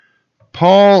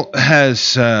Paul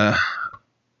has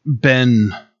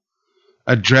been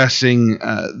addressing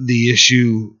the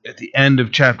issue at the end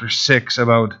of chapter 6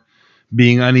 about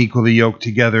being unequally yoked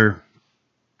together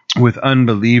with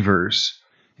unbelievers.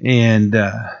 And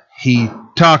he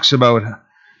talks about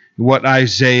what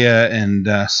Isaiah and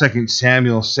 2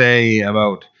 Samuel say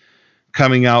about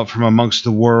coming out from amongst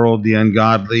the world, the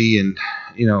ungodly, and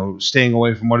staying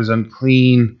away from what is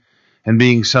unclean and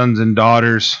being sons and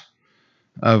daughters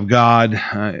of God,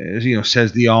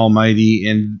 says the Almighty.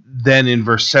 And then in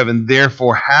verse 7,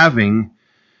 therefore, having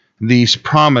these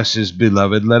promises,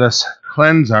 beloved, let us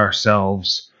cleanse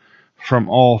ourselves from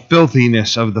all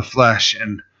filthiness of the flesh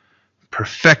and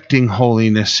perfecting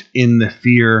holiness in the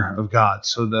fear of God.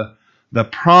 So the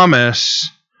promise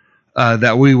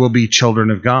that we will be children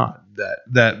of God,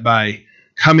 that by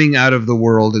coming out of the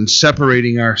world and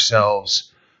separating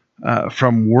ourselves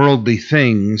from worldly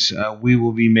things, we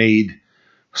will be made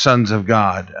sons of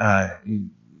God.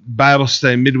 Bible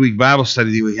study, midweek Bible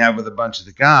study that we have with a bunch of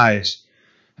the guys,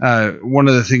 one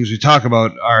of the things we talk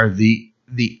about are the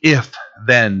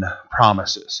if-then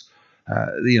promises.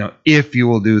 If you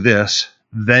will do this,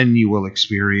 then you will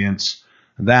experience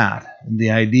that.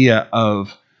 The idea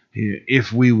of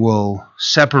if we will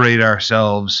separate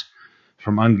ourselves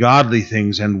from ungodly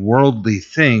things and worldly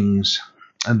things,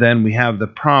 and then we have the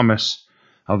promise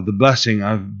of the blessing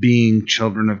of being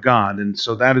children of God. And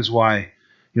so that is why,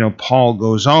 Paul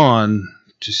goes on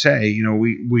to say,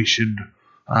 we should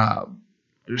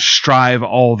strive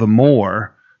all the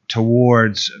more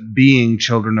towards being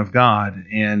children of God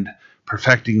and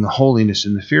perfecting the holiness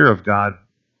and the fear of God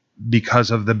because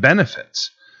of the benefits.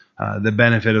 The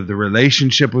benefit of the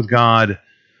relationship with God,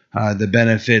 the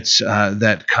benefits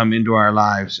that come into our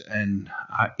lives and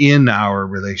in our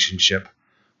relationship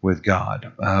with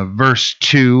God. Verse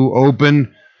 2,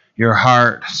 open your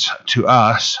hearts to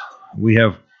us. We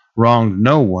have wronged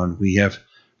no one. We have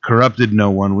corrupted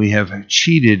no one. We have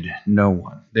cheated no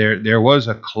one. There was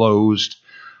a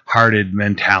closed-hearted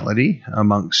mentality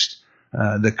amongst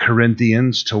the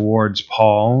Corinthians towards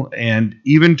Paul and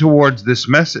even towards this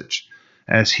message,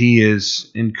 as he is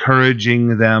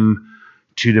encouraging them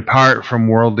to depart from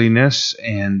worldliness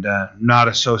and not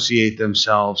associate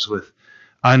themselves with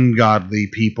ungodly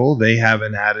people. They have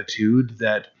an attitude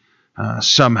that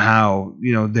somehow,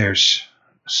 there's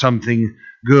something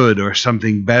good or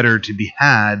something better to be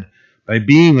had by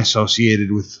being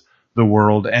associated with the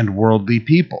world and worldly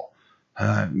people.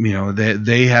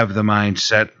 They have the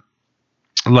mindset,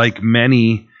 like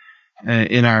many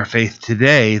in our faith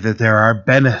today, that there are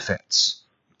benefits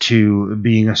to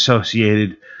being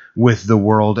associated with the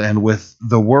world and with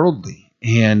the worldly.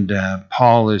 And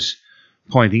Paul is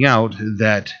pointing out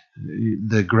that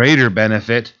the greater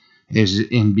benefit is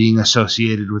in being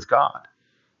associated with God.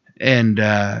 And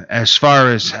as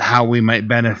far as how we might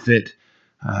benefit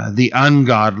the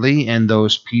ungodly and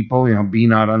those people, be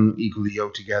not unequally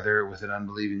yoked together with an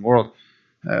unbelieving world,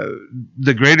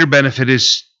 the greater benefit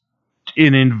is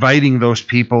in inviting those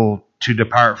people to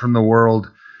depart from the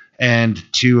world and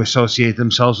to associate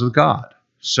themselves with God.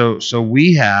 So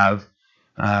we have,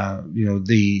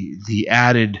 the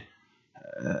added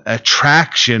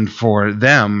attraction for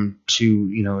them to,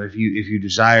 if you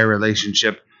desire a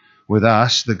relationship with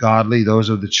us, the godly, those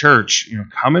of the church,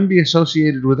 come and be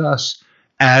associated with us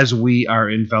as we are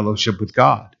in fellowship with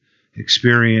God.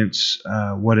 Experience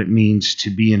what it means to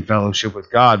be in fellowship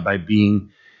with God by being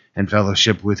in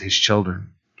fellowship with his children.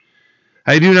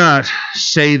 I do not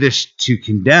say this to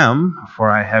condemn, for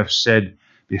I have said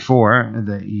before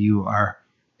that you are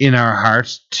in our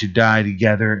hearts to die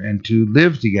together and to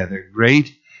live together.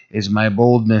 Great is my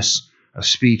boldness of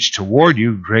speech toward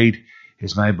you. Great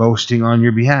is my boasting on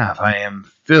your behalf. I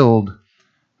am filled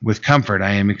with comfort.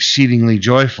 I am exceedingly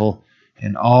joyful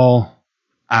in all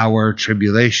our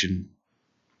tribulation.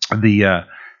 The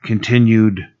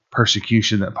continued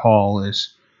persecution that Paul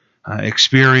is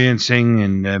experiencing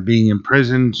and being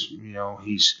imprisoned,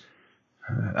 he's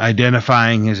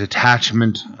identifying his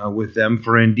attachment with them.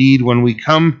 For indeed, when we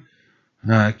came,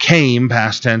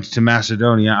 past tense, to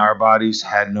Macedonia, our bodies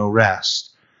had no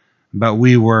rest, but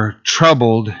we were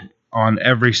troubled on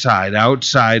every side.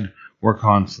 Outside were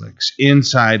conflicts,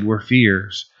 inside were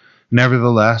fears.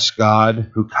 Nevertheless,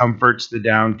 God, who comforts the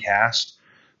downcast,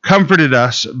 comforted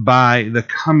us by the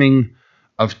coming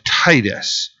of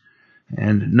Titus,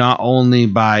 and not only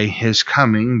by his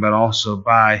coming, but also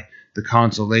by the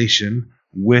consolation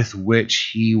with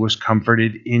which he was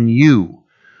comforted in you,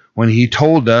 when he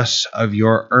told us of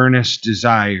your earnest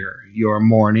desire, your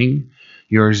mourning,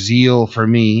 your zeal for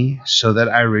me, so that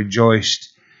I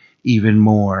rejoiced even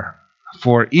more.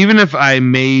 For even if I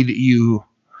made you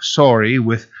sorry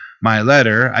with my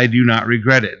letter, I do not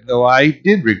regret it, though I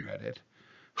did regret it.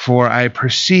 For I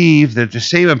perceive that the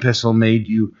same epistle made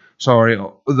you sorry,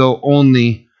 though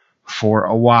only for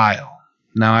a while.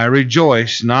 Now I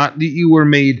rejoice, not that you were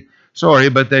made sorry,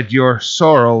 but that your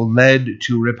sorrow led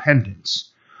to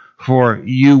repentance. For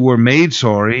you were made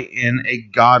sorry in a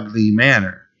godly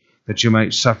manner, that you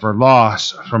might suffer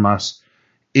loss from us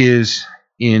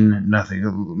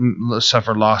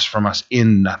suffer loss from us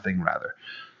in nothing, rather.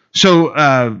 So,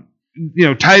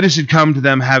 Titus had come to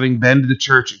them having been to the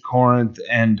church at Corinth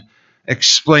and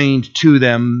explained to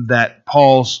them that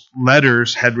Paul's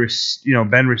letters had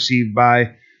been received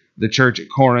by the church at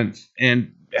Corinth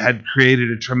and had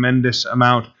created a tremendous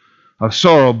amount of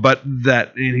sorrow, but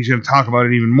that, and he's going to talk about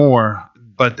it even more,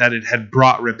 but that it had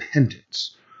brought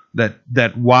repentance.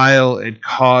 That while it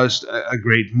caused a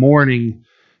great mourning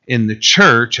in the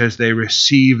church as they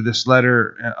received this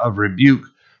letter of rebuke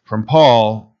from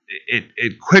Paul,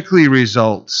 it quickly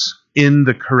results in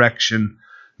the correction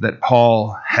that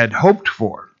Paul had hoped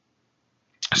for.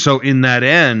 So in that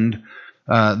end,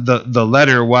 the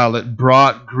letter, while it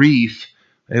brought grief,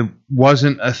 it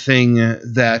wasn't a thing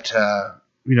that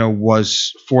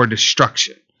was for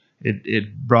destruction.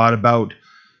 It brought about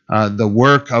the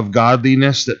work of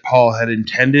godliness that Paul had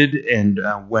intended, and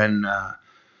when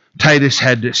Titus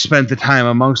had spent the time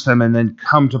amongst them and then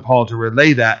come to Paul to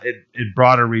relay that, it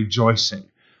brought a rejoicing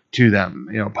to them.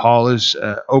 Paul is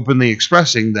openly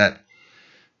expressing that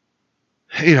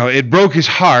it broke his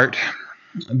heart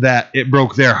that it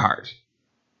broke their heart,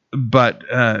 but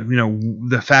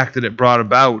the fact that it brought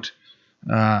about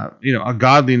a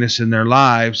godliness in their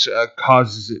lives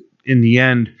causes it in the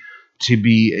end to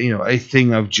be a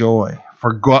thing of joy.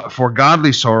 For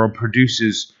godly sorrow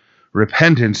produces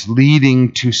repentance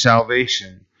leading to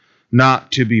salvation,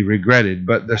 not to be regretted,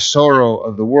 but the sorrow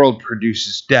of the world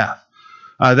produces death.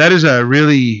 That is a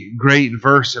really great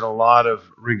verse in a lot of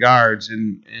regards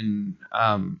in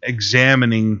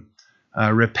examining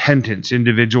repentance,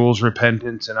 individuals'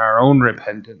 repentance, and our own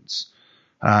repentance.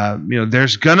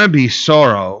 There's going to be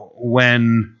sorrow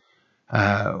when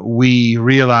we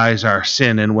realize our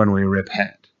sin and when we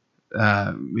repent.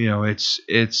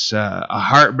 It's a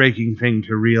heartbreaking thing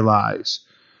to realize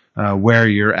where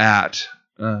you're at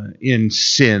in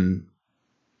sin,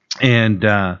 and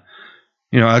a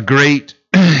great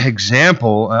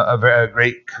example, a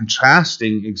great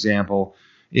contrasting example,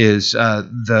 is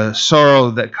the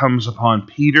sorrow that comes upon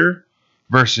Peter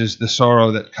versus the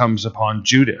sorrow that comes upon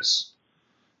Judas.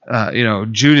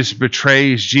 Judas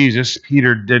betrays Jesus.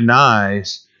 Peter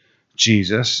denies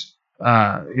Jesus.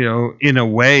 In a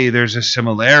way, there's a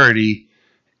similarity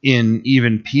in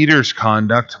even Peter's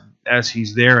conduct as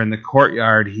he's there in the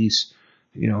courtyard. He's,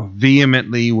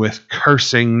 vehemently with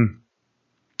cursing,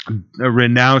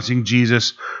 renouncing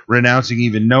Jesus, renouncing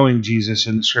even knowing Jesus.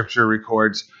 And the scripture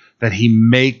records that he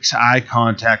makes eye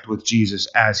contact with Jesus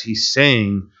as he's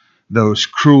saying those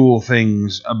cruel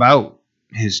things about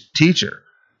his teacher.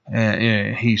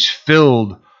 And he's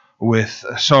filled with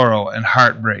sorrow and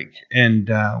heartbreak. And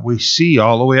we see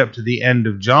all the way up to the end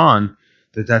of John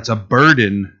that that's a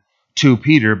burden to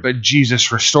Peter, but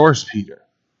Jesus restores Peter.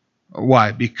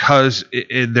 Why? Because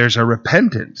there's a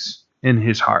repentance in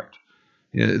his heart.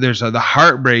 There's the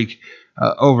heartbreak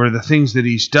over the things that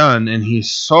he's done, and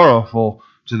he's sorrowful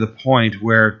to the point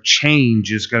where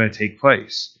change is going to take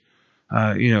place.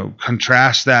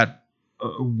 Contrast that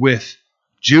with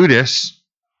Judas,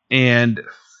 and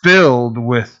filled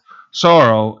with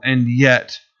sorrow, and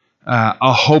yet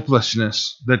a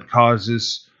hopelessness that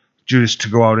causes Judas to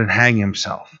go out and hang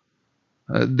himself.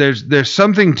 There's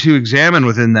something to examine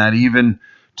within that, even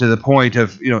to the point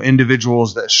of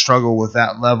individuals that struggle with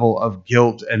that level of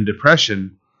guilt and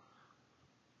depression.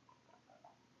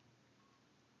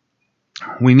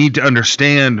 We need to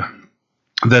understand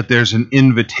that there's an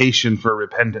invitation for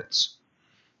repentance.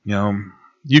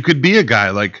 You could be a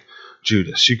guy like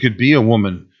Judas. You could be a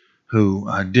woman who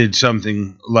did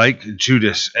something like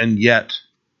Judas, and yet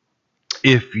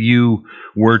if you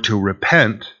were to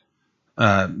repent,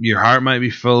 your heart might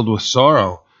be filled with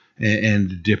sorrow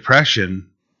and depression,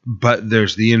 but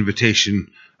there's the invitation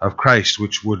of Christ,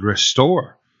 which would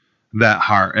restore that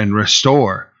heart and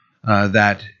restore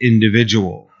that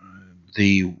individual.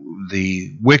 The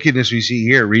wickedness we see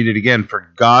here, read it again, for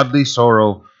godly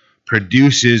sorrow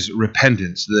produces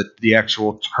repentance, the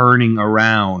actual turning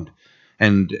around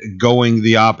and going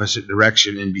the opposite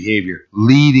direction in behavior,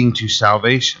 leading to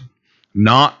salvation,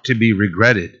 not to be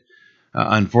regretted.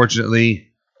 Unfortunately,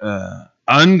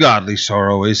 ungodly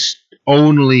sorrow is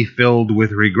only filled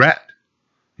with regret.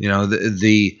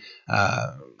 The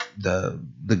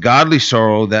the godly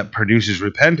sorrow that produces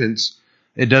repentance,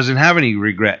 it doesn't have any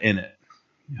regret in it.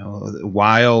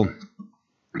 While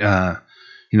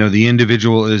the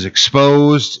individual is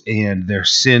exposed and their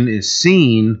sin is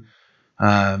seen,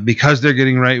 because they're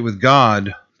getting right with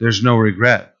God, there's no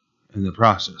regret in the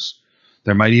process.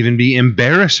 There might even be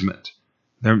embarrassment.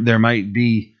 There might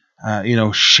be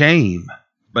shame,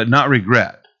 but not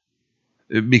regret,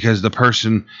 because the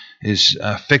person is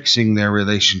fixing their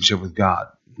relationship with God.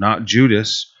 Not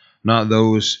Judas, not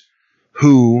those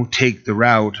who take the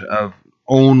route of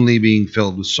only being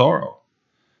filled with sorrow.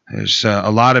 There's a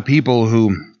lot of people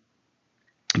who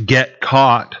get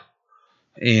caught,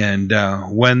 and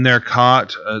when they're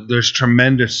caught, there's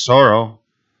tremendous sorrow,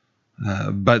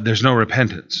 but there's no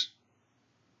repentance.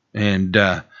 And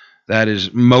that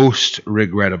is most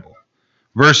regrettable.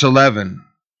 Verse 11,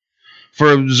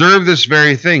 for observe this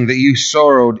very thing, that you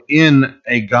sorrowed in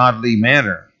a godly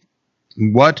manner.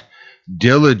 What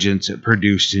diligence it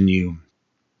produced in you.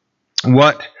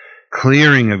 What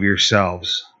clearing of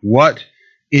yourselves. What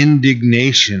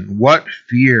indignation. What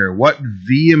fear. What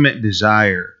vehement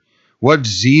desire. What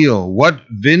zeal. What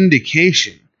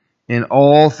vindication. In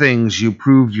all things you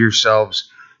proved yourselves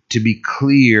to be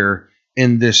clear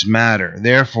in this matter.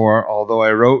 Therefore, although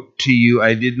I wrote to you,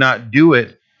 I did not do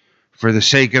it for the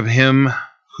sake of him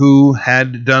who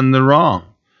had done the wrong,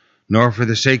 nor for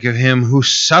the sake of him who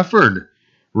suffered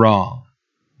wrong,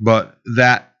 but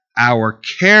that our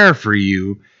care for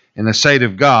you in the sight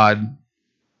of God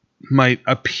might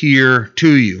appear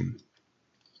to you.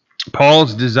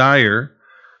 Paul's desire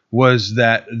was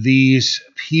that these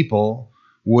people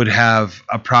would have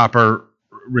a proper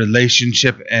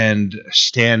relationship and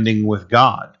standing with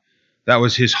God. That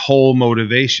was his whole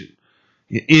motivation.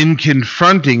 In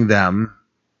confronting them,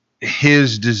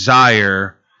 his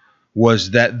desire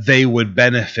was that they would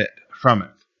benefit from it.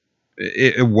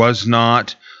 It was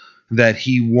not that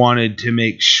he wanted to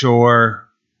make sure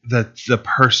that the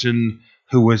person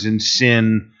who was in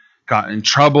sin got in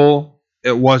trouble.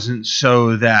 It wasn't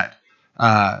so that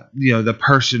the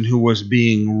person who was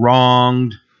being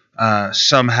wronged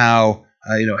somehow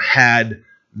had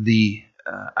the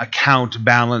account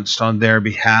balanced on their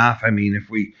behalf. I mean, if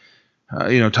we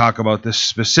talk about this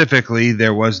specifically,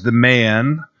 there was the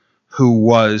man who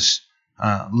was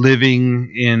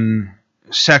living in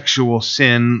sexual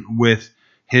sin with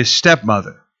his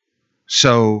stepmother.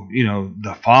 So,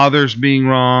 the father's being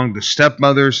wrong, the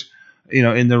stepmother's,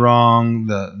 in the wrong,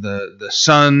 the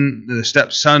son, the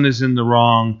stepson is in the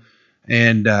wrong.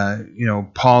 And,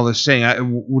 Paul is saying,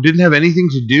 it didn't have anything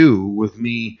to do with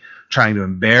me trying to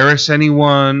embarrass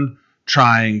anyone,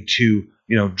 trying to,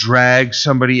 drag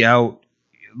somebody out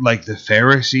like the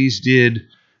Pharisees did,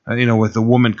 with the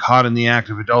woman caught in the act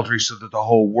of adultery so that the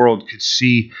whole world could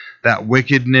see that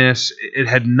wickedness. It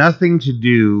had nothing to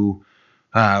do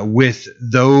with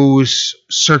those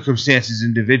circumstances,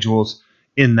 individuals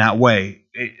in that way.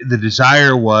 The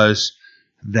desire was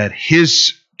that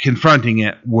his confronting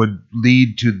it would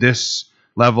lead to this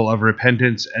level of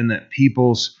repentance, and that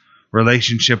people's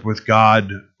relationship with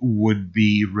God would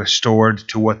be restored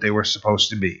to what they were supposed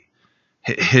to be.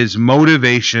 His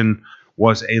motivation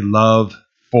was a love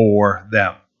for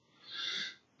them.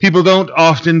 People don't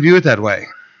often view it that way.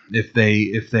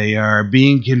 If they are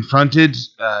being confronted,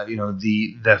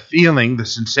 the feeling, the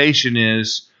sensation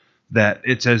is that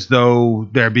it's as though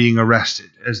they're being arrested,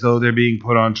 as though they're being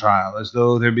put on trial, as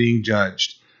though they're being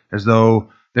judged, as though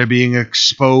they're being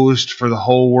exposed for the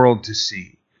whole world to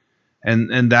see.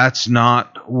 And that's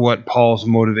not what Paul's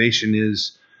motivation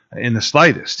is in the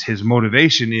slightest. His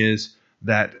motivation is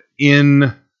that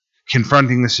in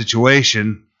confronting the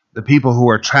situation, the people who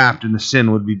are trapped in the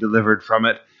sin would be delivered from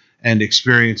it and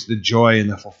experience the joy and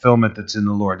the fulfillment that's in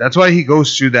the Lord. That's why he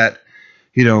goes through that,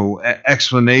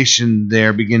 explanation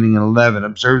there beginning in 11.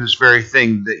 Observe this very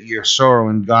thing, that you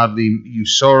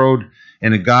sorrowed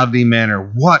in a godly manner.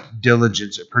 What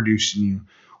diligence it produced in you.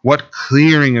 What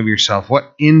clearing of yourself.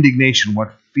 What indignation.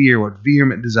 What fear. What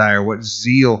vehement desire. What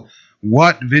zeal.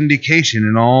 What vindication.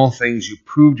 In all things you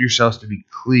proved yourselves to be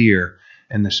clear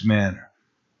in this manner.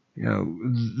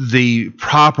 The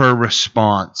proper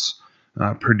response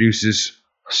produces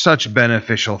such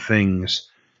beneficial things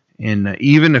in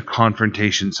even a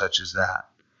confrontation such as that.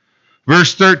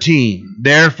 Verse 13,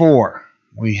 therefore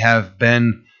we have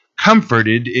been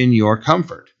comforted in your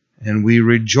comfort, and we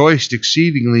rejoiced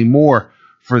exceedingly more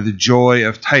for the joy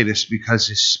of Titus, because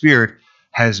his spirit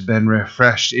has been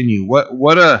refreshed in you.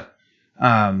 What a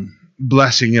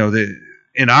blessing,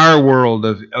 in our world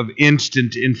of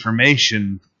instant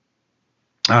information,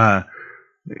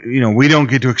 we don't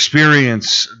get to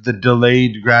experience the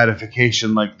delayed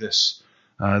gratification like this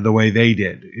the way they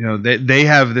did. They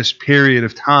have this period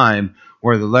of time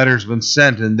where the letter's been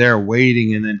sent and they're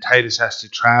waiting, and then Titus has to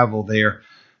travel there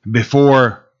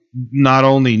before not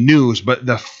only news, but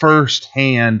the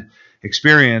first-hand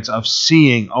experience of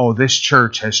seeing, oh, this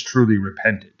church has truly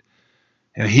repented.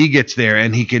 He gets there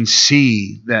and he can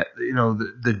see that,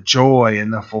 the joy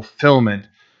and the fulfillment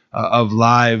of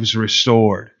lives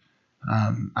restored.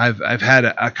 I've had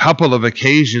a couple of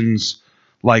occasions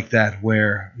like that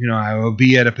where, I will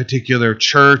be at a particular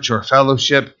church or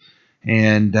fellowship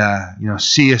and,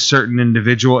 see a certain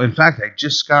individual. In fact, I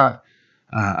just got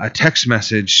a text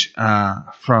message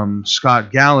from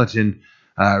Scott Gallatin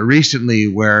recently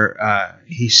where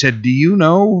he said, do you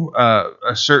know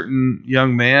a certain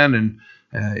young man? And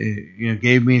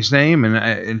gave me his name, and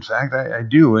in fact I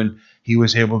do. And he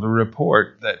was able to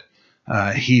report that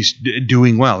he's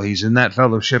doing well. He's in that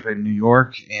fellowship in New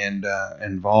York and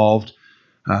involved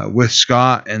with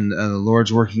Scott, and the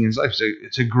Lord's working in his life. So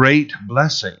it's a great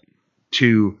blessing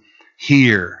to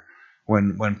hear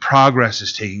when progress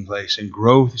is taking place and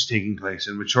growth is taking place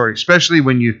and maturity, especially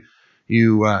when you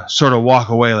sort of walk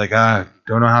away like, I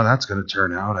don't know how that's going to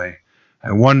turn out. I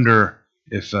wonder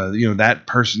if that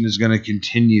person is going to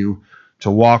continue to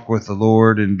walk with the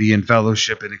Lord and be in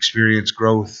fellowship and experience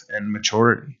growth and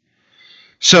maturity.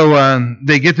 So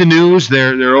they get the news.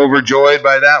 They're overjoyed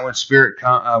by that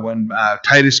when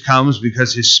Titus comes,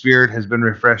 because his spirit has been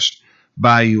refreshed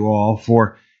by you all.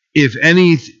 For if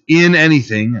in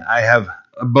anything I have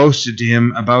boasted to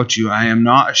him about you, I am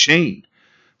not ashamed.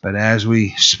 But as we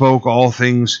spoke all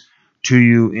things to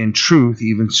you in truth,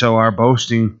 even so our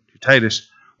boasting to Titus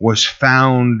was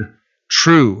found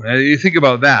true. Now, you think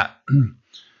about that.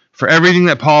 For everything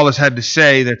that Paul has had to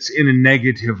say that's in a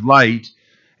negative light,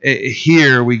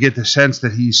 here we get the sense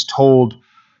that he's told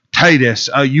Titus,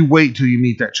 you wait till you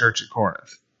meet that church at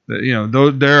Corinth.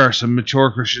 There are some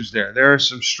mature Christians there. There is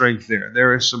some strength there.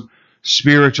 There is some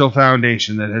spiritual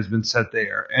foundation that has been set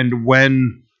there. And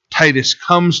when Titus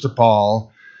comes to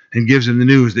Paul and gives him the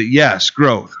news that yes,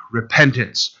 growth,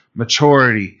 repentance,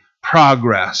 maturity,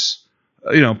 progress,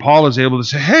 Paul is able to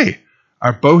say, hey,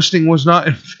 our boasting was not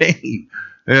in vain.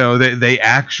 They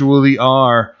actually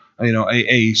are,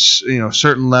 a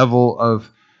certain level of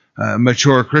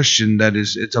mature Christian that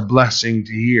it's a blessing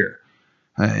to hear.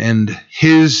 And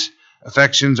his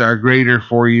affections are greater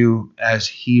for you as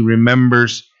he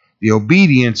remembers the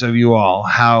obedience of you all,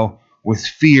 how with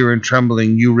fear and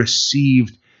trembling you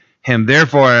received him.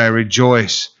 Therefore I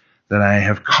rejoice that I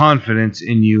have confidence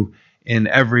in you in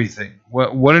everything.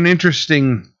 What an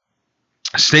interesting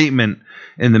statement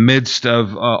in the midst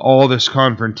of all this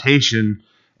confrontation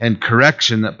and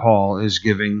correction that Paul is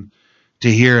giving,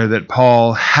 to hear that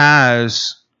Paul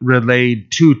has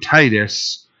relayed to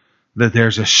Titus that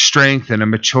there's a strength and a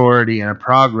maturity and a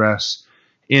progress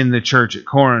in the church at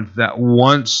Corinth, that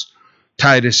once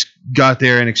Titus got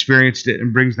there and experienced it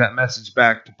and brings that message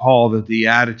back to Paul, that the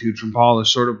attitude from Paul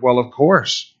is sort of, well, of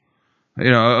course.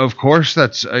 Of course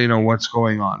that's what's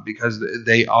going on, because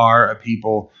they are a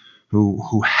people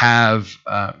who have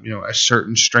a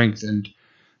certain strength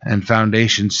and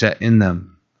foundation set in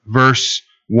them. Verse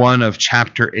 1 of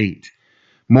chapter 8.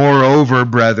 Moreover,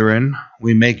 brethren,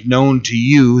 we make known to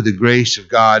you the grace of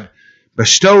God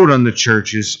bestowed on the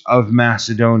churches of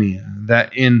Macedonia,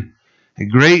 that in a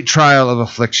great trial of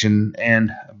affliction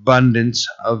and abundance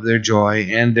of their joy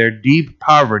and their deep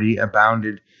poverty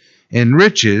abounded in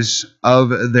riches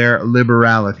of their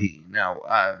liberality.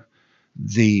 Now,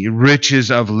 the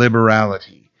riches of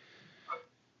liberality.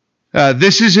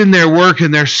 This is in their work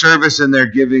and their service and their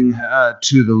giving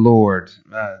to the Lord.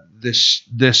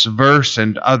 This verse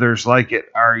and others like it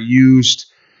are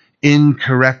used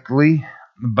incorrectly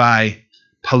by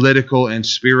political and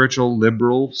spiritual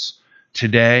liberals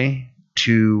today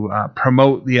to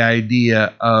promote the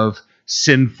idea of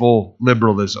sinful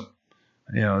liberalism.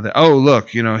 That, oh, look,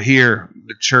 here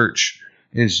the church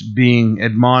is being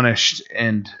admonished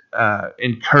and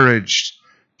encouraged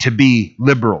to be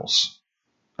liberals.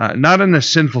 Not in the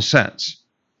sinful sense,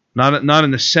 not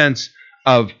in the sense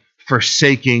of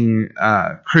forsaking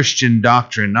Christian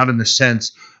doctrine, not in the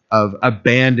sense of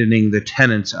abandoning the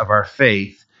tenets of our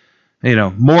faith.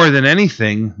 More than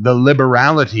anything, the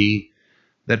liberality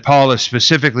that Paul is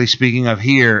specifically speaking of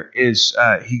here is,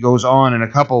 he goes on in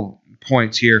a couple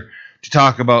points here to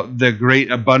talk about the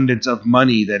great abundance of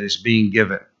money that is being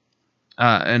given.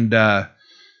 To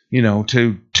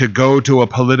go to a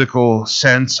political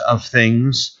sense of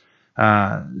things,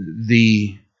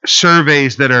 the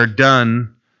surveys that are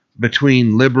done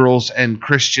between liberals and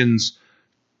Christians,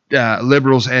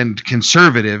 liberals and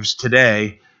conservatives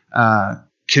today,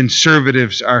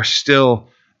 conservatives are still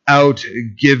out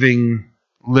giving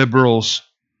liberals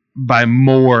by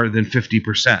more than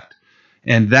 50%.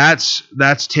 And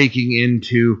that's taking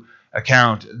into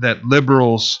account that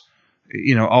liberals,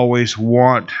 always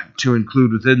want to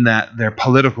include within that their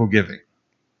political giving,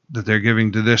 that they're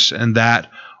giving to this and that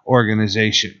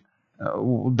organization.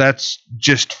 That's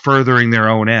just furthering their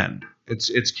own end.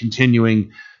 It's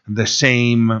continuing the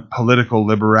same political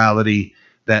liberality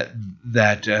that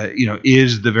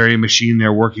is the very machine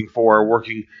they're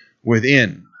working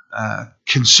within.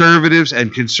 Conservatives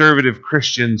and conservative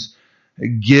Christians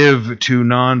give to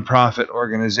nonprofit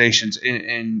organizations,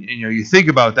 and you think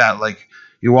about that, like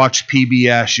you watch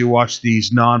PBS, you watch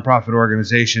these nonprofit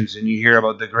organizations, and you hear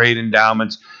about the great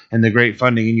endowments and the great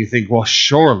funding, and you think, well,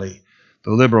 surely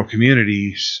the liberal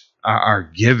communities are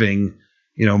giving,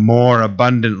 more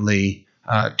abundantly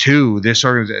to this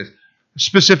organization.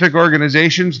 Specific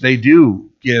organizations, they do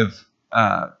give,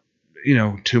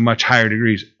 to much higher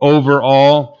degrees.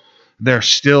 Overall, they're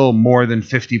still more than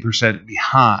 50%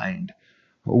 behind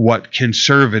what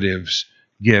conservatives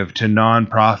give to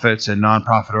nonprofits and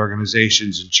nonprofit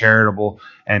organizations and charitable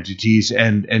entities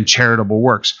and charitable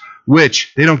works,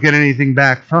 which they don't get anything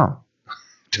back from.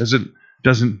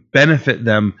 Doesn't benefit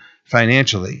them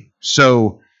financially.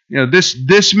 So,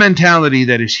 this mentality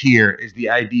that is here is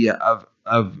the idea of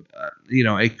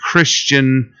a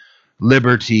Christian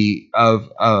liberty,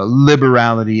 of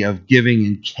liberality of giving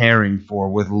and caring for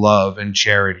with love and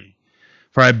charity.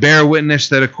 For I bear witness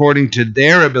that according to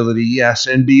their ability, yes,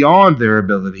 and beyond their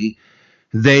ability,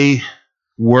 they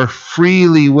were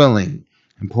freely willing,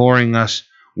 imploring us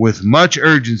with much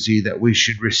urgency that we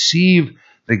should receive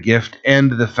the gift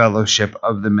and the fellowship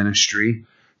of the ministry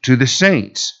to the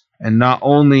saints. And not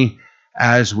only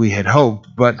as we had hoped,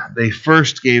 but they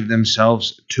first gave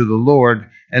themselves to the Lord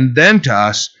and then to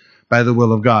us by the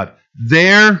will of God.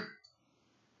 Their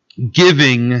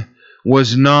giving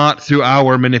was not through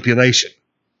our manipulation.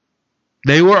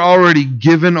 They were already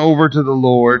given over to the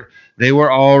Lord. They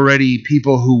were already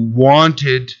people who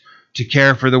wanted to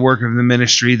care for the work of the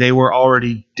ministry. They were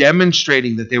already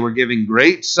demonstrating that they were giving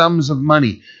great sums of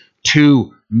money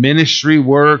to ministry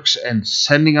works and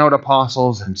sending out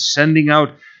apostles and sending out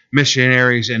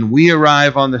missionaries. And we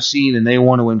arrive on the scene and they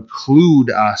want to include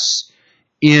us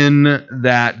in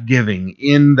that giving,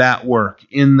 in that work,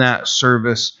 in that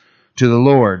service to the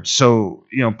Lord. So,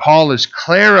 Paul is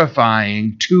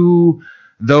clarifying to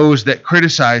those that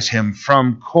criticize him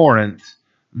from Corinth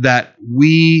that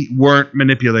we weren't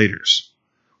manipulators.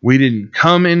 We didn't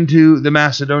come into the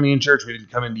Macedonian church. We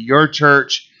didn't come into your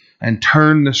church and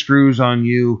turn the screws on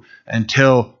you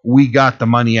until we got the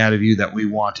money out of you that we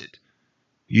wanted.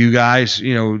 You guys,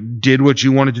 did what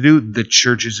you wanted to do. The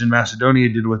churches in Macedonia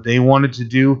did what they wanted to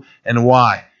do. And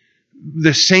why?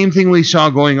 The same thing we saw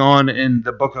going on in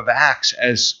the book of Acts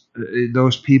as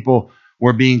those people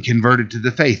were being converted to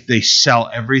the faith. They sell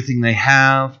everything they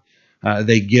have.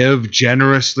 They give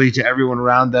generously to everyone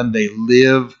around them. They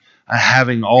live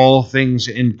having all things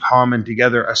in common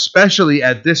together, especially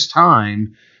at this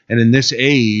time and in this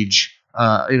age,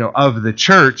 of the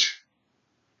church.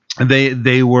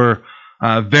 They were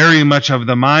very much of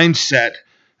the mindset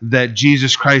that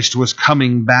Jesus Christ was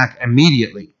coming back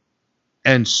immediately.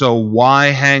 And so why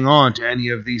hang on to any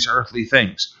of these earthly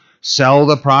things? Sell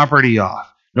the property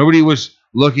off. Nobody was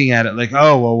looking at it like,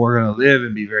 oh, well, we're going to live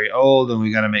and be very old and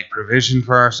we got to make provision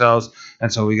for ourselves.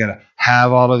 And so we got to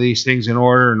have all of these things in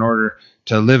order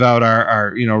to live out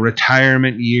our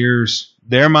retirement years.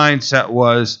 Their mindset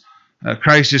was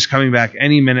Christ is coming back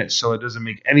any minute, so it doesn't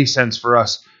make any sense for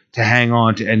us to hang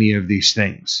on to any of these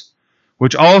things,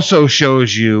 which also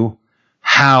shows you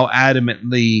how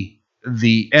adamantly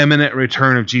the imminent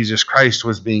return of Jesus Christ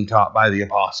was being taught by the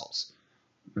apostles.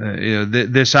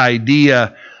 This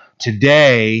idea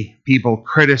today, people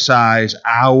criticize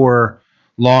our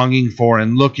longing for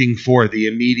and looking for the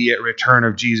immediate return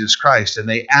of Jesus Christ, and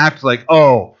they act like,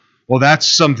 oh, well, that's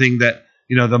something that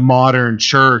the modern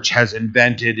church has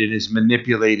invented and is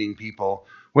manipulating people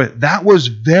with. That was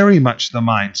very much the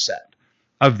mindset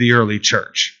of the early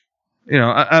church.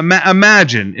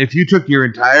 Imagine if you took your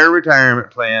entire retirement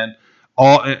plan,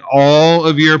 all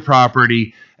of your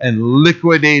property, and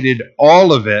liquidated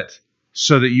all of it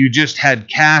so that you just had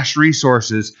cash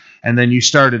resources, and then you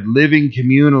started living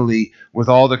communally with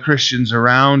all the Christians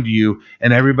around you,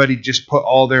 and everybody just put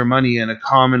all their money in a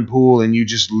common pool, and you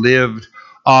just lived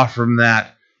off from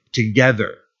that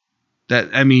together.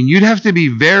 You'd have to be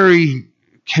very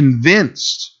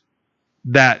convinced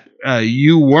that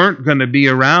you weren't going to be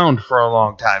around for a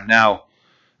long time. Now,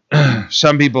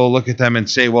 some people look at them and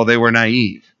say, well, they were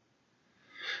naive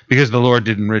because the Lord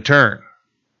didn't return.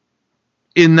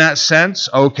 in that sense,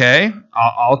 okay,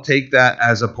 I'll take that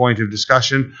as a point of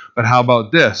discussion. But how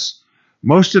about this?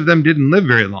 Most of them didn't live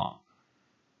very long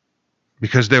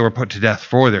because they were put to death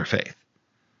for their faith.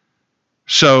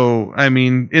 So, I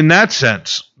mean, in that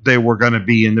sense, they were going to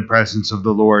be in the presence of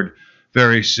the Lord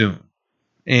very soon.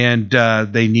 And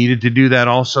they needed to do that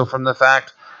also from the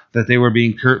fact that they were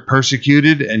being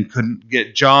persecuted and couldn't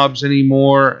get jobs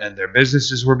anymore, and their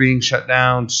businesses were being shut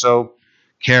down. So,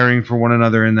 caring for one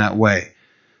another in that way.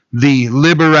 The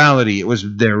liberality, it was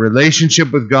their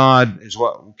relationship with God is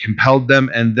what compelled them,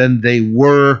 and then they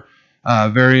were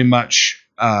very much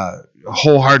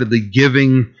wholeheartedly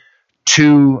giving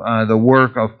to the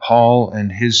work of Paul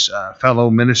and his fellow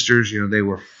ministers. They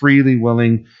were freely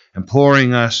willing,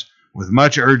 imploring us with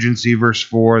much urgency, verse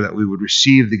 4, that we would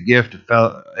receive the gift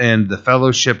and the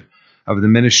fellowship of the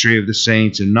ministry of the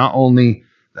saints, and not only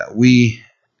that we,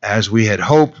 as we had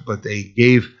hoped, but they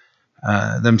gave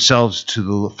themselves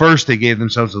to they gave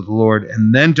themselves to the Lord,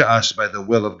 and then to us by the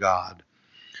will of God.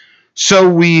 So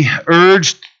we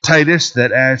urged Titus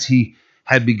that as he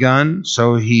had begun,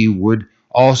 so he would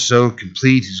also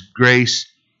complete his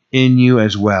grace in you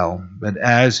as well. But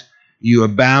as you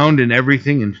abound in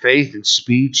everything, in faith and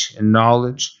speech and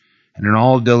knowledge, and in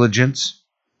all diligence,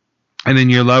 and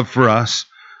in your love for us,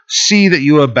 see that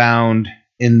you abound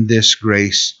in this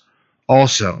grace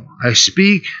also. I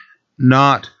speak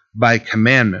not by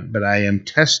commandment, but I am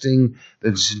testing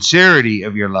the sincerity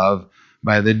of your love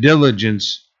by the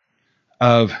diligence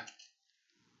of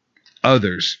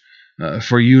others.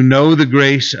 For you know the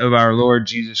grace of our Lord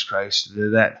Jesus Christ,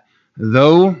 that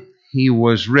though he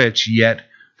was rich, yet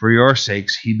for your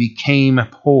sakes he became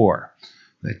poor,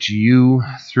 that you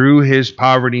through his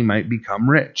poverty might become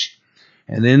rich.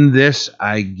 And in this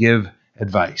I give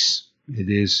advice. It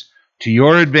is to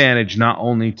your advantage not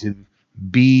only to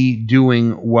be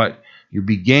doing what you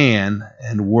began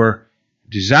and were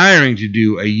desiring to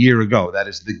do a year ago. That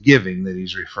is the giving that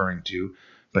he's referring to.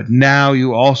 But now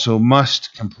you also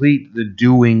must complete the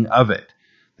doing of it,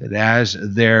 that as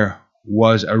there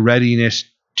was a readiness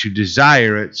to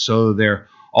desire it, so there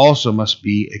also must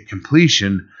be a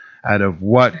completion out of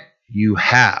what you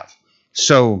have.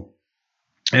 So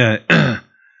the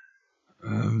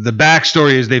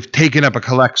backstory is they've taken up a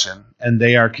collection, and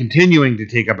they are continuing to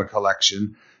take up a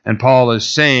collection, and Paul is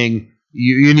saying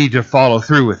you need to follow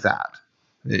through with that.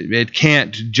 It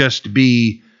can't just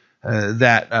be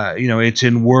that it's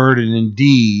in word and in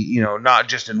deed, not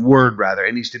just in word, rather.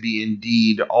 It needs to be in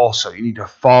deed also. You need to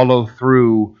follow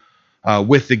through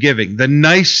with the giving. The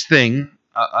nice thing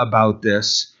about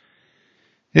this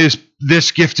is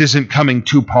this gift isn't coming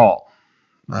to Paul.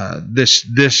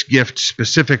 This gift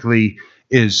specifically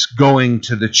is going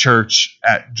to the church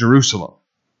at Jerusalem,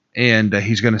 and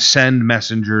he's going to send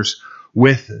messengers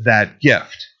with that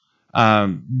gift.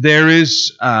 There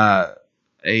is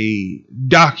a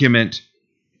document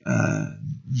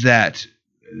that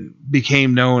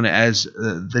became known as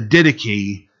the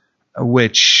Didache,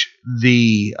 which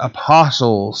the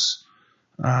apostles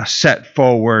set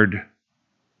forward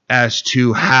as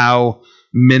to how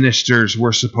ministers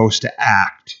were supposed to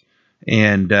act.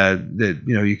 And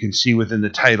you can see within the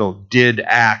title, Did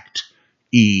Act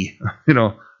E.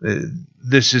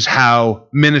 This is how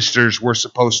ministers were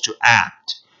supposed to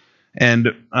act. And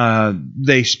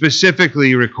they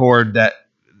specifically record that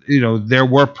there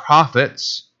were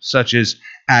prophets such as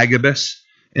Agabus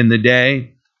in the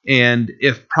day, and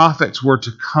if prophets were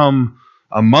to come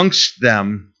amongst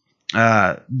them,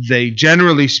 they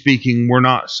generally speaking were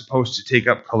not supposed to take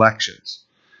up collections.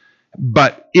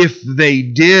 But if they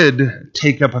did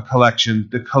take up a collection,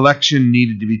 the collection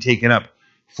needed to be taken up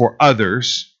for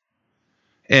others,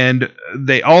 and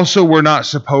they also were not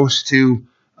supposed to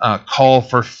call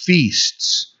for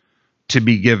feasts to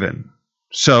be given.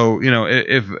 So,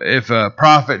 if a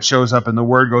prophet shows up and the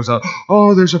word goes out,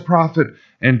 oh, there's a prophet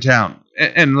in town.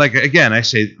 And like, again, I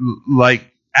say,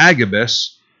 like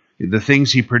Agabus, the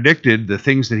things he predicted, the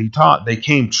things that he taught, they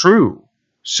came true.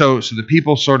 So the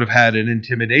people sort of had an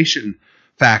intimidation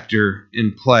factor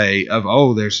in play of,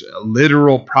 oh, there's a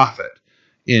literal prophet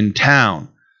in town.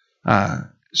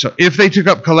 So if they took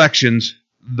up collections,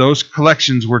 those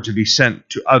collections were to be sent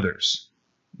to others,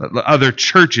 other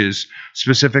churches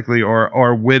specifically,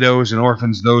 or widows and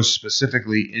orphans, those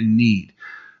specifically in need.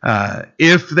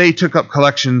 If they took up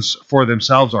collections for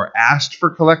themselves or asked for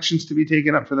collections to be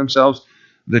taken up for themselves,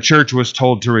 the church was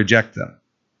told to reject them,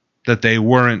 that they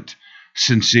weren't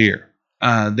sincere.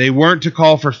 They weren't to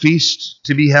call for feasts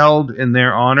to be held in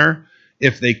their honor.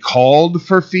 If they called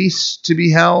for feasts to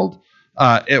be held,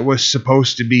 it was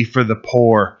supposed to be for the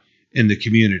poor in the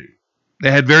community.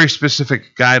 They had very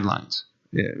specific guidelines.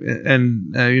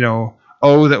 And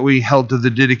oh, that we held to the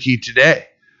Didache today.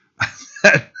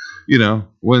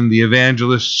 When the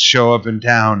evangelists show up in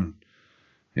town,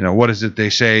 what is it they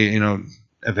say?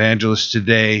 Evangelists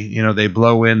today, they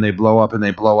blow in, they blow up, and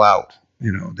they blow out.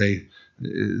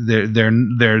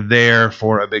 They're there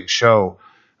for a big show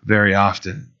very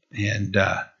often. And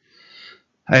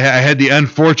I had the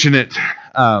unfortunate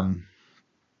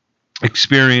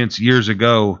experience years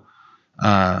ago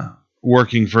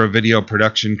working for a video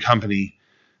production company.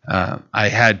 I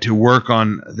had to work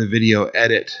on the video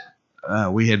edit.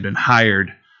 We had been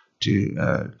hired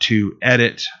to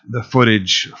edit the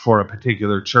footage for a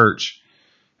particular church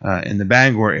in the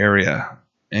Bangor area,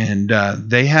 and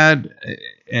they had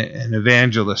an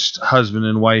evangelist husband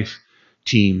and wife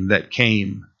team that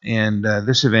came, and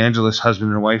this evangelist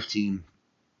husband and wife team,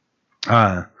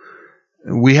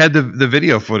 we had the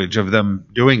video footage of them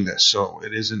doing this, so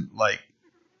it isn't like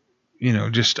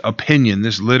just opinion.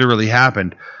 This literally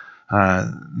happened.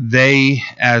 They,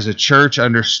 as a church,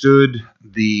 understood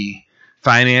the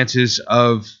finances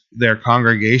of their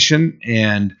congregation,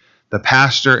 and the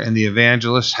pastor and the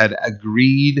evangelist had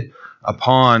agreed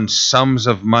upon sums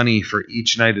of money for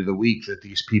each night of the week that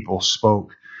these people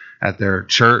spoke at their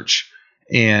church,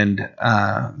 and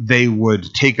they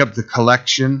would take up the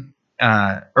collection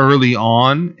early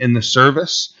on in the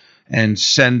service and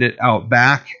send it out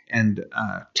back and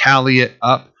tally it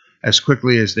up as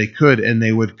quickly as they could, and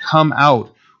they would come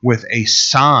out with a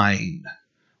sign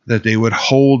that they would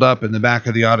hold up in the back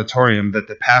of the auditorium that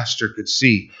the pastor could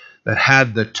see, that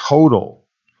had the total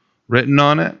written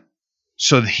on it,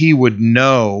 so that he would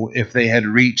know if they had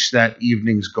reached that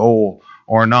evening's goal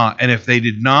or not. And if they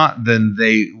did not, then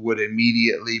they would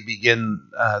immediately begin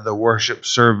the worship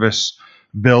service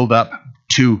build up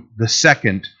to the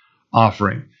second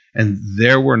offering. And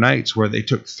there were nights where they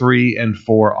took 3 and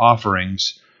 4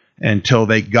 offerings until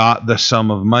they got the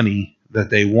sum of money that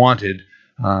they wanted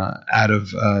out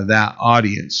of that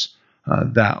audience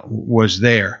that was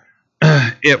there.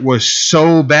 It was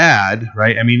so bad,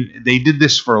 right? I mean, they did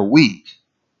this for a week.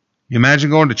 You imagine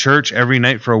going to church every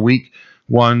night for a week,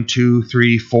 1, 2,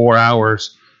 3, 4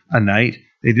 hours a night.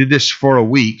 They did this for a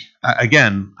week.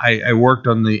 Again, I worked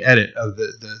on the edit of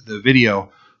the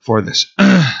video for this.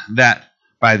 That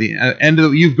by the end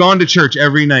of you've gone to church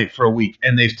every night for a week,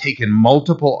 and they've taken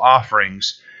multiple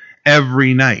offerings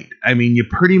every night. I mean, you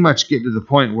pretty much get to the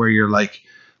point where you're like,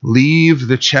 leave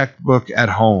the checkbook at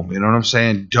home. You know what I'm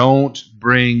saying? Don't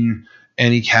bring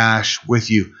any cash with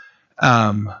you.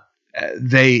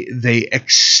 They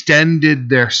extended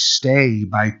their stay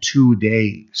by 2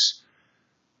 days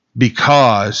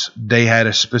because they had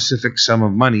a specific sum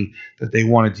of money that they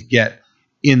wanted to get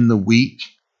in the week,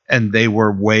 and they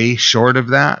were way short of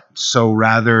that. So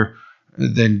rather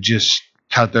than just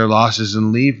cut their losses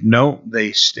and leave, no,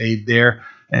 they stayed there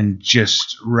and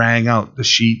just rang out the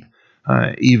sheep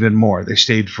even more. They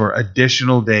stayed for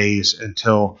additional days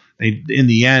until they, in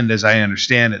the end, as I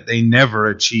understand it, they never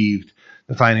achieved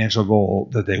the financial goal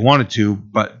that they wanted to,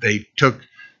 but they took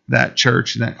that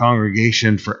church and that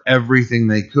congregation for everything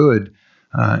they could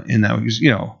in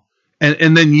that,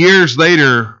 and then years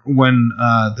later, when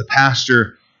the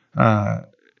pastor, I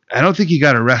don't think he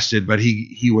got arrested, but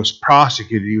he was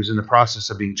prosecuted. He was in the process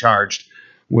of being charged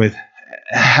with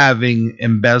having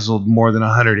embezzled more than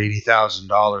 $180,000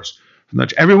 from the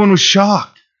church. Everyone was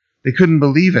shocked. They couldn't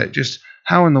believe it. Just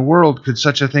how in the world could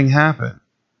such a thing happen?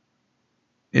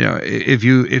 If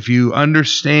you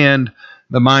understand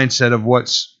the mindset of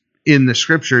what's in the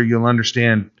scripture, you'll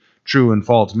understand true and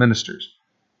false ministers.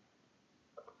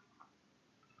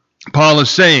 Paul is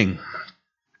saying,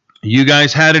 you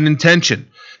guys had an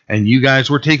intention, and you guys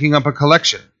were taking up a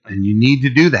collection, and you need to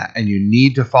do that, and you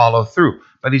need to follow through.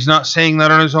 But he's not saying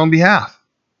that on his own behalf.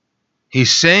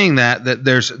 He's saying that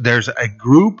there's a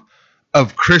group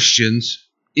of Christians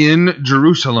in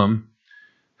Jerusalem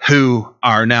who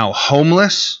are now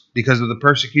homeless because of the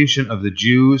persecution of the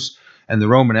Jews and the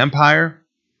Roman Empire.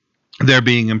 They're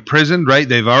being imprisoned, right?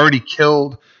 They've already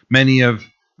killed many of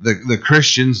the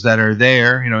Christians that are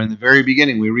there. In the very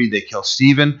beginning, we read they kill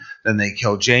Stephen, then they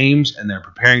kill James, and they're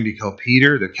preparing to kill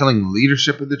Peter. They're killing the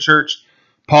leadership of the church.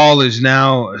 Paul is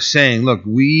now saying, look,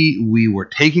 we were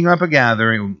taking up a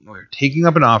gathering, we're taking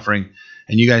up an offering,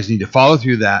 and you guys need to follow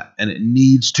through that, and it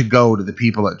needs to go to the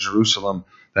people at Jerusalem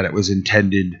that it was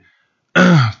intended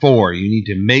for. You need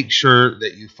to make sure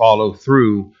that you follow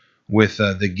through with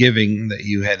the giving that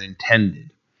you had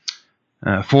intended.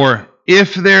 For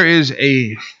if there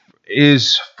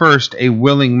is first a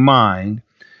willing mind,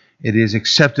 it is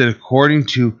accepted according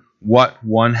to what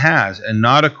one has, and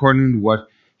not according to what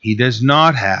he does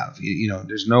not have.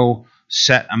 There's no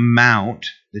set amount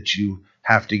that you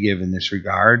have to give in this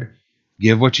regard.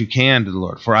 Give what you can to the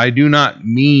Lord. For I do not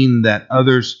mean that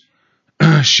others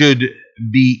should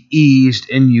be eased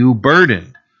and you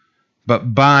burdened,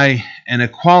 but by an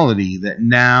equality, that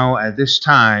now at this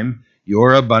time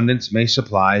your abundance may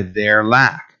supply their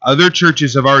lack. Other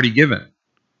churches have already given,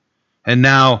 and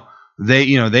now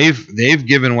they've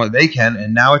given what they can,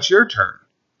 and now it's your turn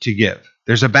to give.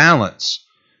 There's a balance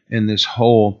in this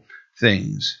whole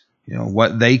things.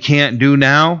 What they can't do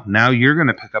now you're going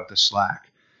to pick up the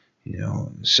slack.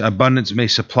 Abundance may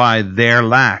supply their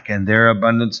lack, and their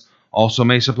abundance also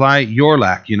may supply your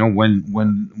lack.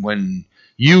 When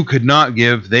you could not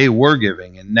give, they were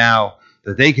giving, and now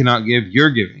that they cannot give,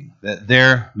 you're giving, that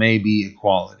there may be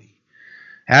equality.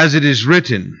 As it is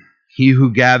written, he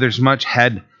who gathers much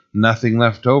had nothing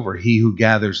left over. He who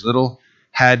gathers little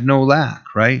had no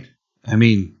lack, right? I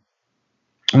mean,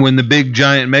 when the big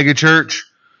giant megachurch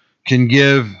can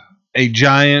give a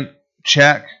giant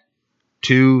check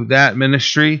to that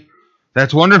ministry,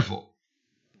 that's wonderful.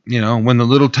 When the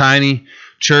little tiny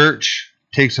church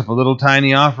takes up a little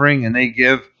tiny offering and they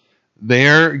give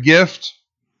their gift,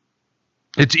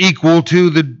 it's equal to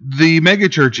the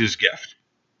megachurch's gift.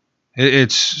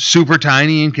 It's super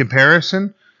tiny in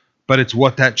comparison, but it's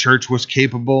what that church was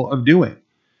capable of doing.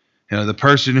 The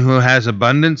person who has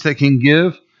abundance that can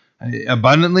give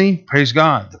abundantly, praise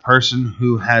God. The person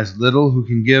who has little, who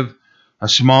can give a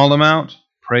small amount,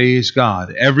 praise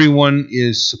God. Everyone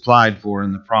is supplied for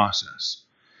in the process.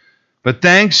 But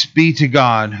thanks be to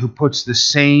God who puts the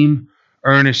same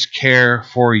earnest care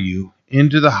for you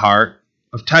into the heart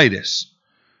of Titus.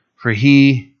 For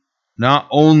he not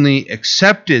only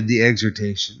accepted the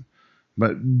exhortation,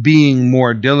 but being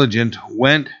more diligent,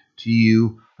 went to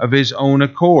you of his own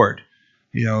accord.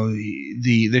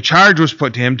 The charge was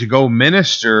put to him to go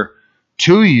minister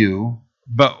to you,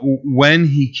 but when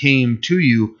he came to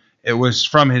you, it was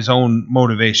from his own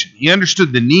motivation. He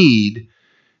understood the need,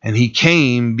 and he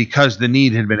came because the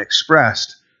need had been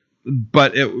expressed,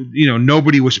 but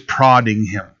nobody was prodding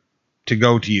him to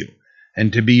go to you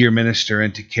and to be your minister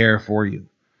and to care for you.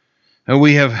 And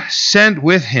we have sent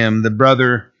with him the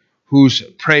brother whose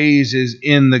praise is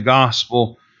in the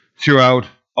gospel throughout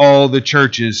all the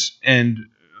churches, and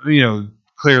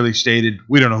clearly stated,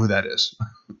 we don't know who that is.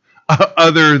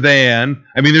 Other than,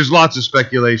 there's lots of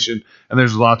speculation and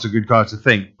there's lots of good cause to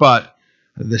think, but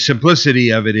the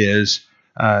simplicity of it is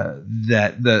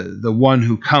that the one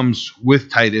who comes with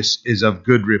Titus is of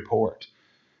good report.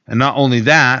 And not only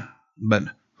that, but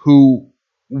who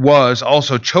was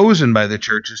also chosen by the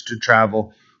churches to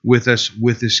travel with us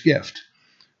with this gift,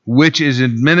 which is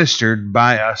administered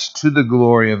by us to the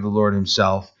glory of the Lord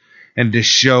himself, and to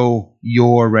show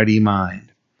your ready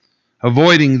mind.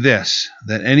 Avoiding this,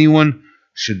 that anyone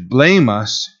should blame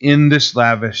us in this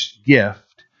lavish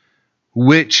gift,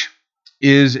 which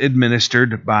is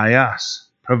administered by us,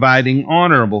 providing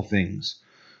honorable things,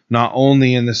 not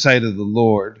only in the sight of the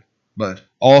Lord, but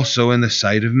also in the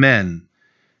sight of men.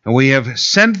 And we have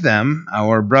sent them,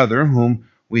 our brother, whom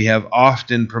we have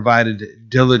often provided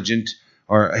diligent,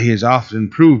 or he has often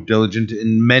proved diligent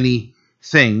in many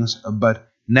things, but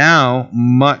now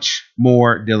much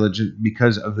more diligent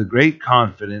because of the great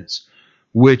confidence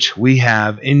which we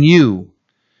have in you.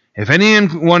 If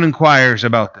anyone inquires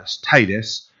about this,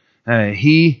 Titus,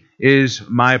 he is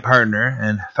my partner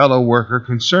and fellow worker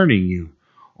concerning you.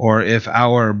 Or if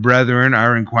our brethren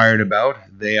are inquired about,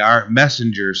 they are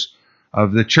messengers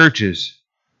of the churches,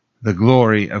 the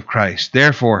glory of Christ.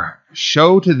 Therefore,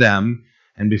 show to them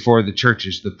and before the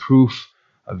churches the proof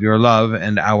of your love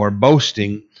and our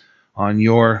boasting on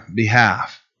your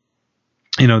behalf.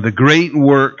 The great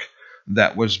work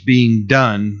that was being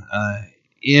done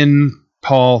in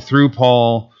Paul, through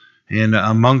Paul, and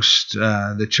amongst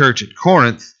the church at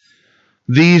Corinth,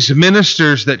 these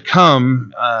ministers that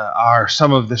come are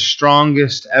some of the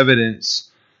strongest evidence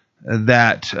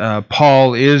that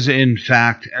Paul is in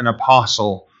fact an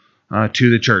apostle to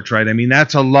the church, right?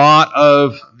 That's a lot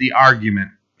of the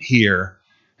argument here,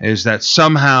 is that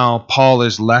somehow Paul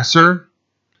is lesser,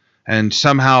 and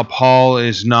somehow Paul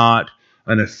is not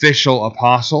an official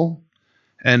apostle.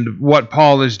 And what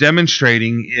Paul is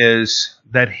demonstrating is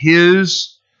that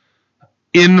his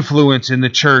influence in the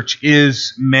church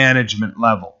is management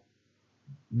level.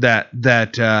 That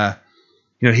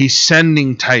he's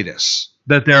sending Titus,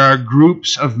 that there are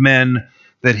groups of men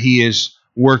that he is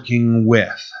working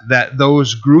with, that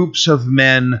those groups of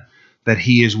men that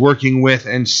he is working with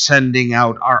and sending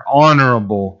out are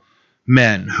honorable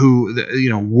men who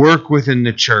work within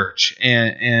the church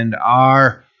and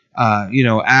are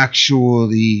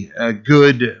actually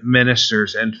good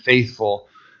ministers and faithful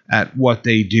at what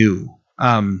they do.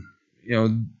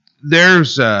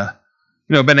 There's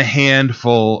been a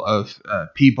handful of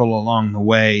people along the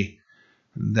way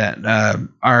that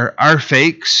are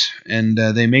fakes, and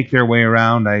they make their way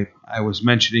around. I was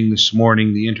mentioning this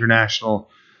morning the International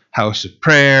House of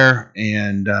Prayer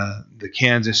and the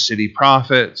Kansas City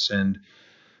Prophets, and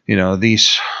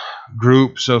these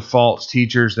groups of false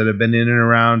teachers that have been in and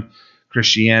around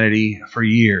Christianity for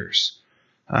years.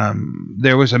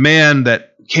 There was a man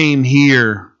that came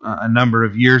here a number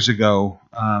of years ago,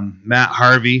 Matt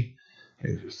Harvey,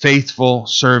 a faithful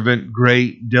servant,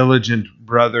 great, diligent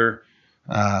brother,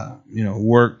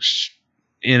 works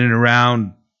in and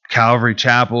around Calvary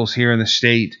chapels here in the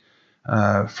state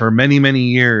for many, many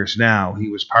years now. He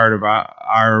was part of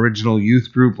our original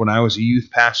youth group when I was a youth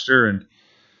pastor, and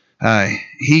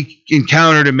he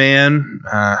encountered a man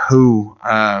who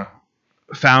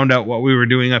found out what we were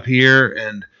doing up here,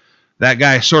 and that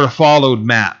guy sort of followed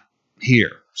Matt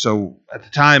here. So at the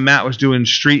time, Matt was doing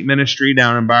street ministry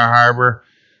down in Bar Harbor.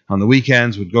 On the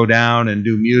weekends, would go down and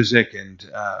do music and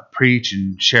preach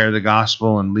and share the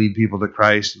gospel and lead people to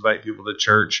Christ, invite people to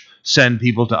church, send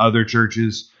people to other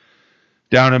churches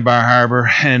down in Bar Harbor.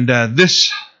 And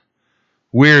this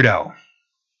weirdo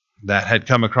that had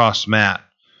come across Matt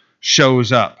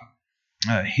shows up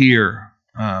here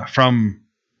from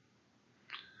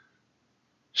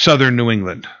southern New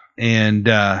England. And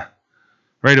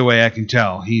right away I can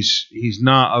tell he's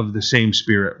not of the same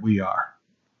spirit we are.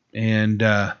 And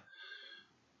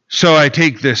so I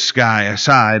take this guy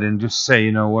aside and just say,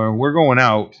 we're going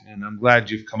out, and I'm glad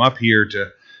you've come up here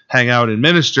to hang out and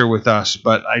minister with us.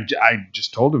 But I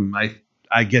just told him,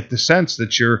 I get the sense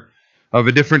that you're of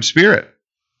a different spirit,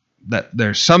 that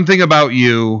there's something about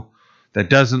you that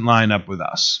doesn't line up with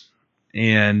us.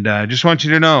 And I just want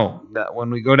you to know that when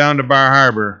we go down to Bar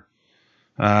Harbor,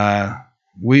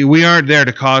 we aren't there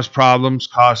to cause problems,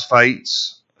 cause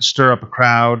fights, stir up a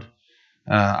crowd.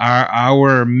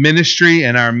 Our ministry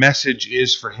and our message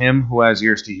is for him who has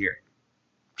ears to hear.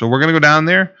 So we're going to go down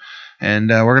there, and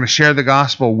we're going to share the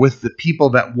gospel with the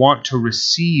people that want to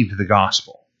receive the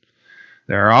gospel.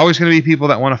 There are always going to be people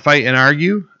that want to fight and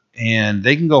argue, and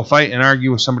they can go fight and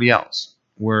argue with somebody else.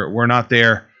 We're not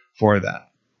there for that.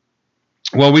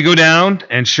 Well, we go down,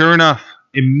 and sure enough,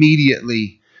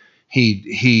 immediately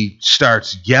he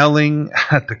starts yelling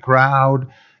at the crowd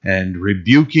and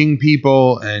rebuking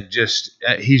people, and just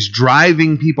he's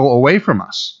driving people away from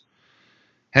us.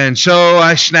 And so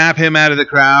I snap him out of the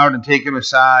crowd and take him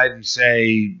aside and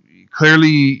say,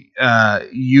 clearly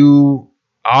you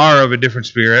are of a different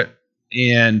spirit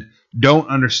and don't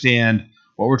understand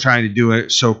what we're trying to do.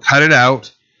 So cut it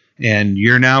out, and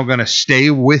you're now going to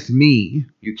stay with me.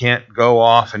 You can't go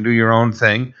off and do your own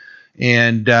thing.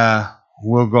 And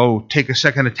we'll go take a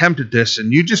second attempt at this,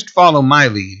 and you just follow my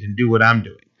lead and do what I'm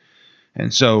doing.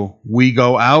 And so we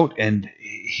go out, and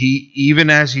he, even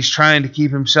as he's trying to keep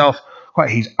himself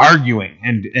quiet, he's arguing,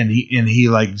 and he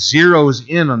like zeroes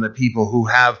in on the people who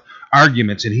have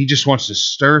arguments, and he just wants to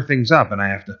stir things up, and I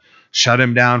have to shut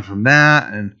him down from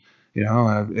that, and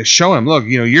show him, look,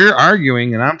 you're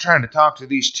arguing, and I'm trying to talk to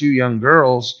these two young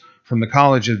girls from the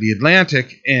College of the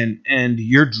Atlantic, and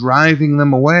you're driving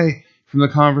them away from the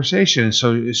conversation.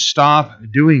 So stop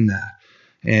doing that.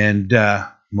 And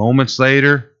moments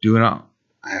later,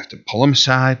 I have to pull him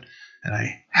aside, and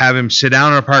I have him sit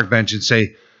down on a park bench and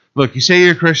say, look, you say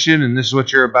you're a Christian and this is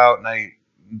what you're about, and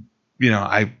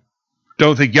I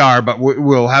don't think you are, but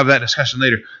we'll have that discussion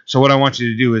later. So what I want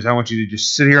you to do is I want you to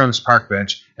just sit here on this park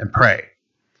bench and pray.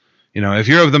 If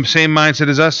you're of the same mindset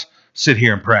as us, sit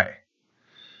here and pray.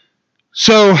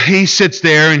 So he sits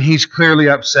there, and he's clearly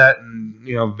upset and,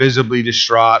 visibly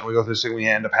distraught. We go through this thing. We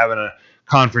end up having a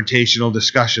confrontational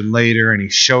discussion later, and he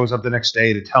shows up the next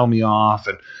day to tell me off,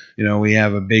 and we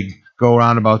have a big go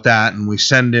around about that, and we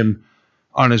send him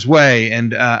on his way.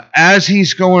 And as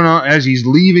he's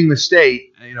leaving the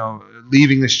state,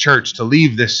 leaving this church to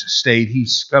leave this state,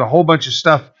 he's got a whole bunch of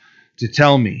stuff to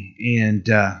tell me, and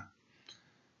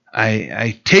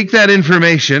I take that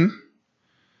information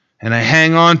and I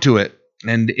hang on to it,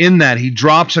 and in that he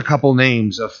drops a couple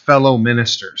names of fellow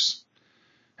ministers,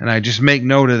 and I just make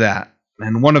note of that.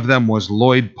 And one of them was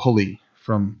Lloyd Pulley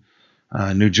from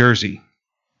New Jersey.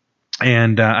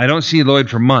 And I don't see Lloyd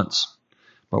for months.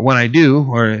 But when I do,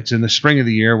 or it's in the spring of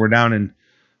the year, we're down in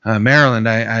Maryland,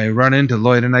 I run into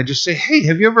Lloyd, and I just say, hey,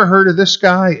 have you ever heard of this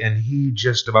guy? And he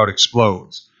just about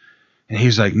explodes. And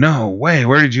he's like, no way,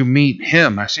 where did you meet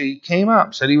him? I say, he came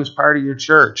up, said he was part of your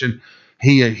church. And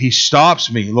he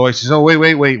stops me. Lloyd says, oh,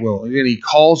 wait, Will. And he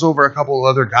calls over a couple of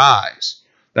other guys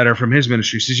that are from his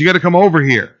ministry. He says, you got to come over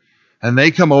here. And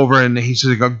they come over, and he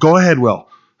says, go ahead, Will.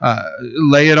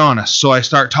 lay it on us. So I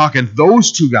start talking.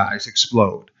 Those two guys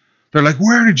explode. They're like,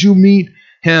 where did you meet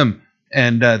him?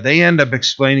 And they end up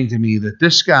explaining to me that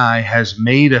this guy has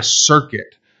made a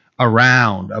circuit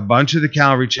around a bunch of the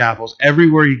Calvary chapels.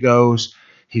 Everywhere he goes,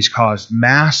 he's caused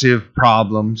massive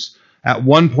problems. At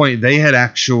one point, they had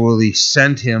actually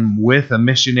sent him with a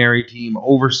missionary team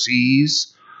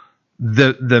overseas.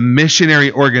 The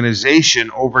missionary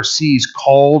organization overseas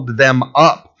called them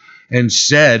up and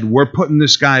said, we're putting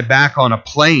this guy back on a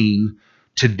plane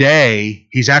today.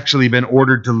 He's actually been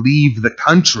ordered to leave the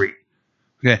country.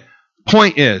 Okay.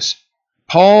 Point is,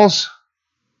 Paul's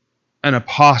an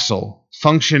apostle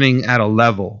functioning at a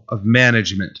level of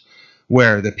management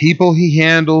where the people he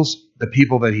handles, the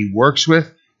people that he works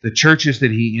with, the churches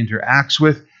that he interacts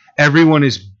with, everyone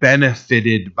is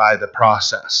benefited by the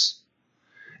process.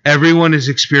 Everyone is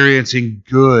experiencing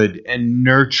good and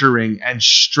nurturing and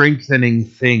strengthening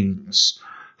things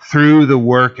through the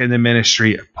work and the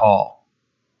ministry of Paul.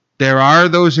 There are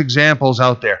those examples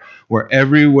out there where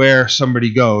everywhere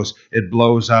somebody goes, it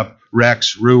blows up,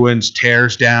 wrecks, ruins,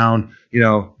 tears down,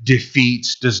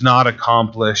 defeats, does not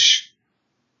accomplish.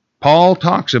 Paul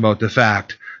talks about the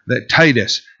fact that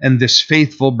Titus and this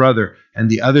faithful brother and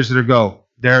the others that go,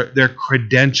 they're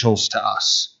credentials to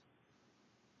us.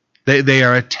 They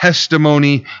are a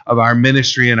testimony of our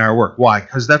ministry and our work. Why?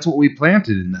 Because that's what we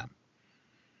planted in them.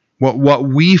 What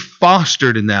we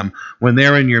fostered in them. When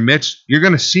they're in your midst, you're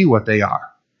going to see what they are.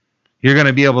 You're going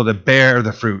to be able to bear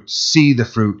the fruit, see the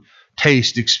fruit,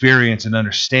 taste, experience, and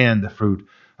understand the fruit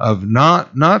of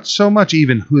not so much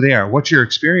even who they are. What you're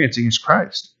experiencing is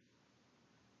Christ.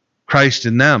 Christ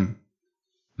in them.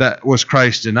 That was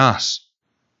Christ in us.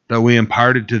 That we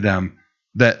imparted to them.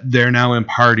 That they're now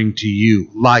imparting to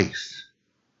you. Life,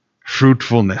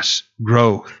 fruitfulness,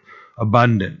 growth,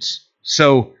 abundance.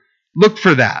 So look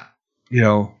for that.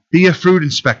 Be a fruit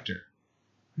inspector.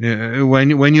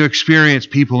 When you experience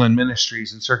people in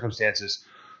ministries and circumstances,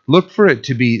 look for it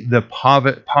to be the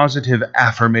positive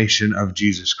affirmation of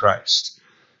Jesus Christ,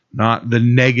 not the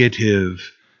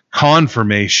negative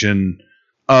confirmation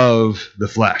of the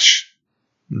flesh.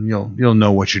 You'll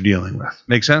know what you're dealing with.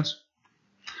 Make sense?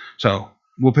 So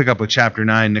we'll pick up with chapter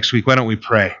 9 next week. Why don't we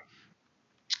pray?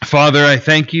 Father, I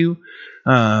thank you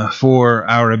for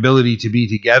our ability to be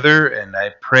together, and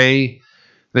I pray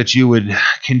that you would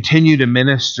continue to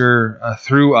minister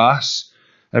through us.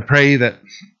 I pray that,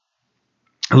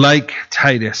 like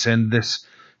Titus and this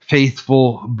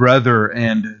faithful brother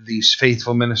and these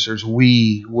faithful ministers,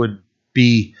 we would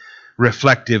be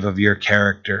reflective of your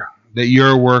character, that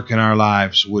your work in our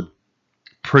lives would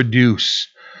produce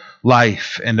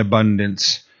life and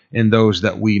abundance in those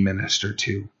that we minister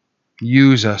to.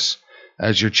 Use us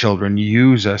as your children.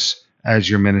 Use us as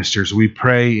your ministers. We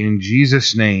pray in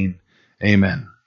Jesus' name. Amen.